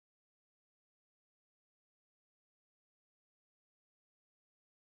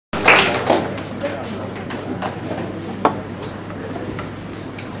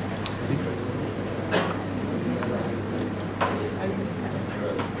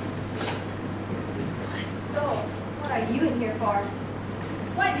for?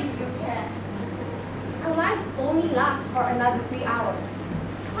 Why do you care? Our lives only last for another 3 hours.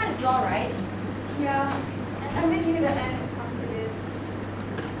 Might as well, right? Yeah, and I'm with you the end after this.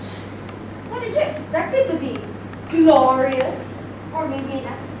 What did you expect it to be? Glorious? Or maybe an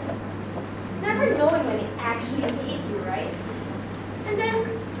accident? Never knowing when it actually hit you, right? And then,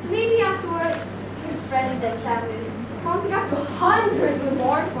 maybe afterwards, your friends and family counting up to hundreds will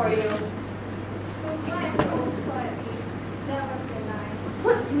mourn for you. It was nice to go to play at least. That was the night.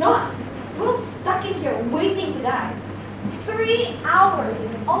 What's not? We're all stuck in here waiting to die. 3 hours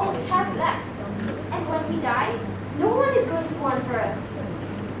is all we have left. And when we die, no one is going to mourn for us.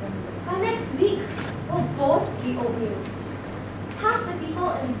 By next week, we'll both be old news. Half the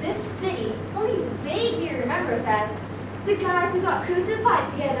people in this city only vaguely remember us as the guys who got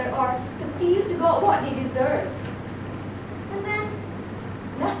crucified together or the thieves who got what they deserved. And then,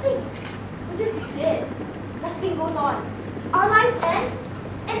 nothing. We just did. Nothing goes on. Our lives end,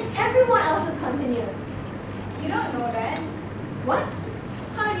 and everyone else's continues. You don't know that. What?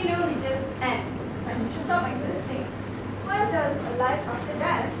 How do you know we just end? Like we stop existing? What does a life after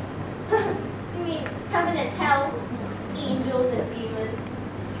death? You mean heaven and hell? Angels and demons?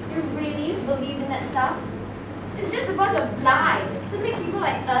 You really believe in that stuff? It's just a bunch of lies to make people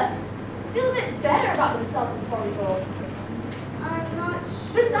like us feel a bit better about themselves before we go. I'm not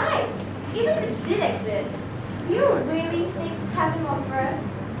sure. Besides, even if it did exist, do you really think heaven was for us?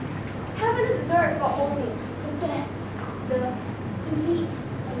 Heaven is reserved for only the best, the elite,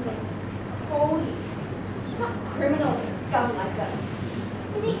 and the holy. Not criminal scum like us.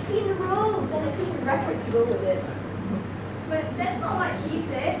 We need clean robes and a clean record to go with it. But that's not what he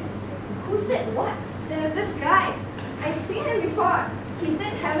said. Who said what? There was this guy. I've seen him before. He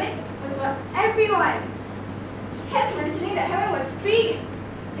said heaven was for everyone. He kept mentioning that heaven was free.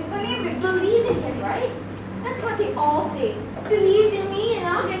 If only we Believe in him, right? That's what they all say. Believe in me and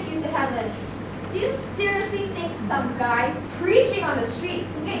I'll get you to heaven. Do you seriously think some guy preaching on the street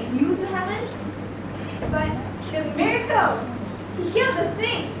can get you to heaven? But the miracles. He healed the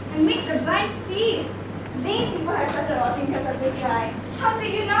sick and made the blind see. Lame people have started walking because of this guy. How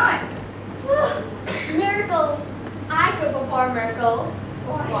did you not? Miracles. I could perform miracles.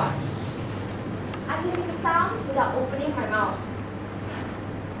 Why? Watch. I can make a sound without opening my mouth.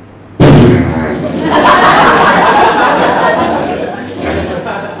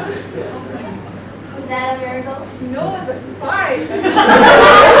 Is that a miracle? No, it's a fart.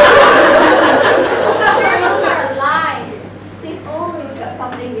 Miracles are a lie. They've always got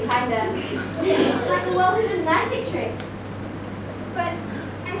something behind them. Like a well-hidden magic trick. But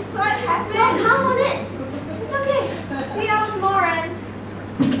I saw it happen. Don't count on it. It's okay. 3 hours more and...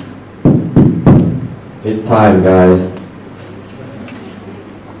 It's time, guys.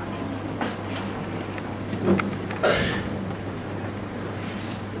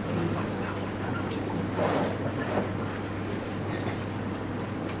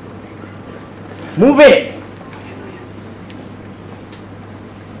 Move it!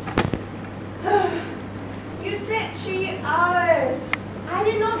 You said 3 hours. I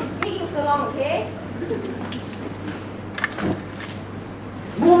didn't know it'd be taking so long, okay?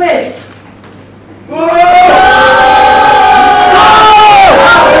 Move it! Oh,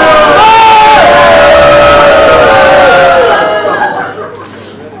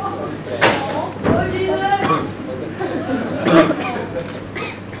 Jesus!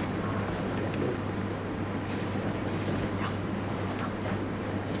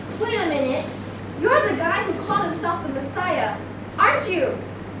 Wait a minute. You're the guy who called himself the Messiah, aren't you?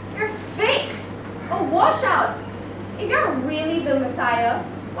 You're fake. A washout. If you're really the Messiah,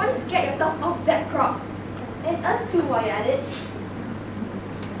 why don't you get yourself off that cross? And us too while you're at it.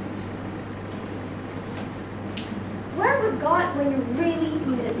 Where was God when you really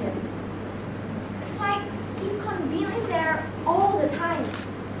needed him? It's like he's convenient there all the time.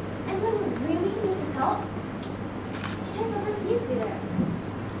 And when you really need his help, he just doesn't seem to be there.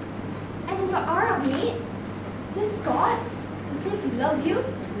 And in your hour of need, this God who says he loves you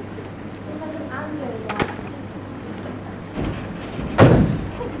just doesn't answer you yet.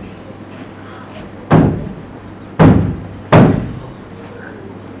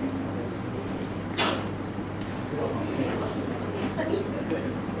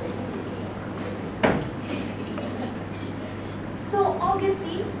 So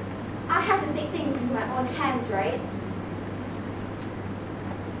obviously, I have to take things in my own hands, right?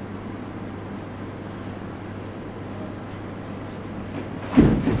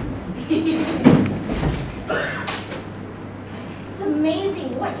 It's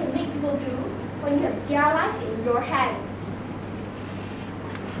amazing what you can make people do when you have their life in your hands.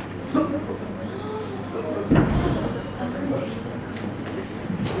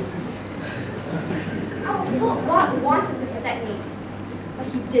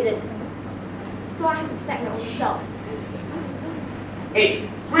 didn't. So I have to protect my own self. Hey,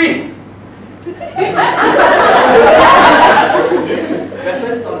 freeze!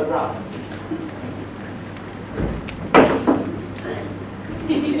 Weapons on the ground.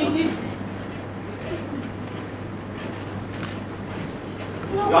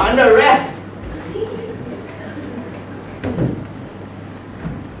 No. You're under arrest!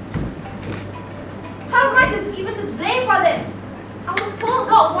 How am I even to blame for this? I was told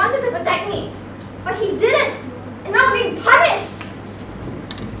God wanted to protect me, but He didn't, and now I'm being punished.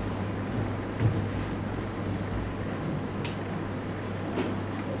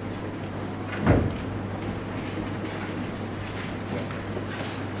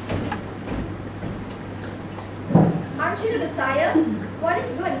 Aren't you the Messiah? Why don't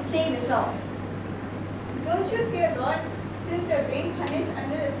you go and save yourself? Don't you fear God, since you are being punished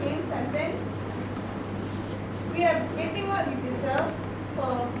under the same sentence? We are getting what we deserve,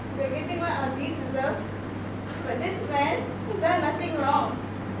 we are getting what our deeds deserve. But this man has done nothing wrong.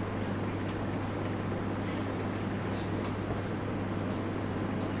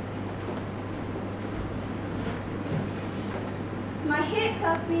 My head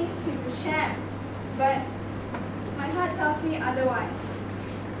tells me he's a sham, but my heart tells me otherwise.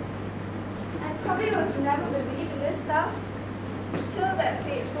 I probably would never believe in this stuff till that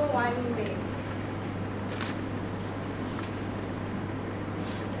fateful one day.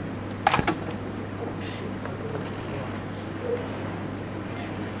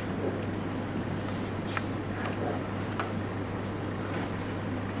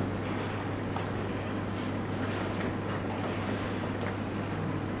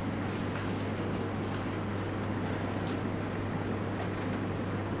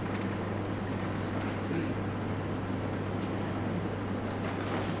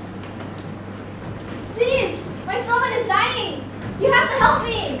 Please, my servant is dying. You have to help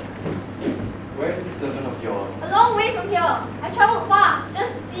me. Where is the servant of yours? A long way from here. I traveled far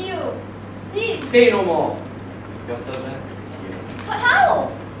just to see you. Please. Say no more. Your servant is here. But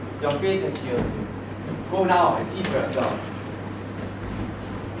how? Your faith has healed you. Go now and see for yourself.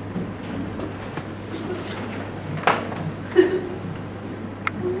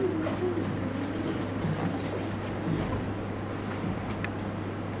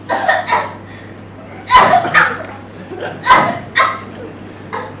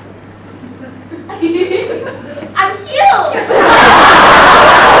 I'm healed. I'm healed.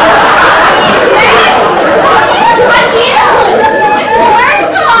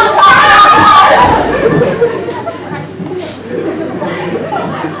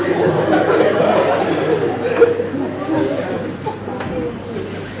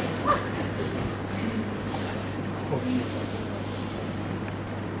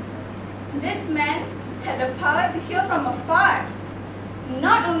 This man had the power to heal from afar.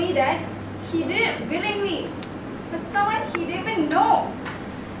 Not only that, he did it willingly for someone he didn't even know.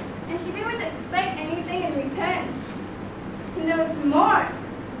 And he didn't expect anything in return. And there was more.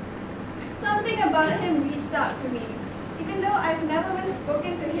 Something about him reached out to me, even though I've never even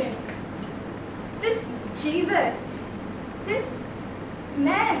spoken to him. This Jesus, this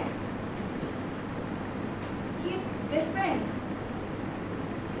man, he's different.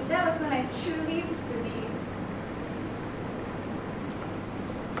 And that was when I truly believed.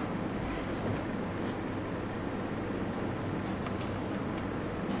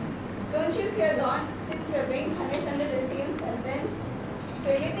 Don't you fear God, since you are being punished under the same sentence?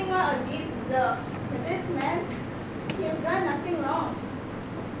 You're getting what our deeds deserve. But this man, he has done nothing wrong.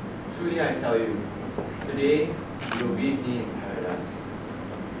 Truly I tell you, today you will be with me in paradise.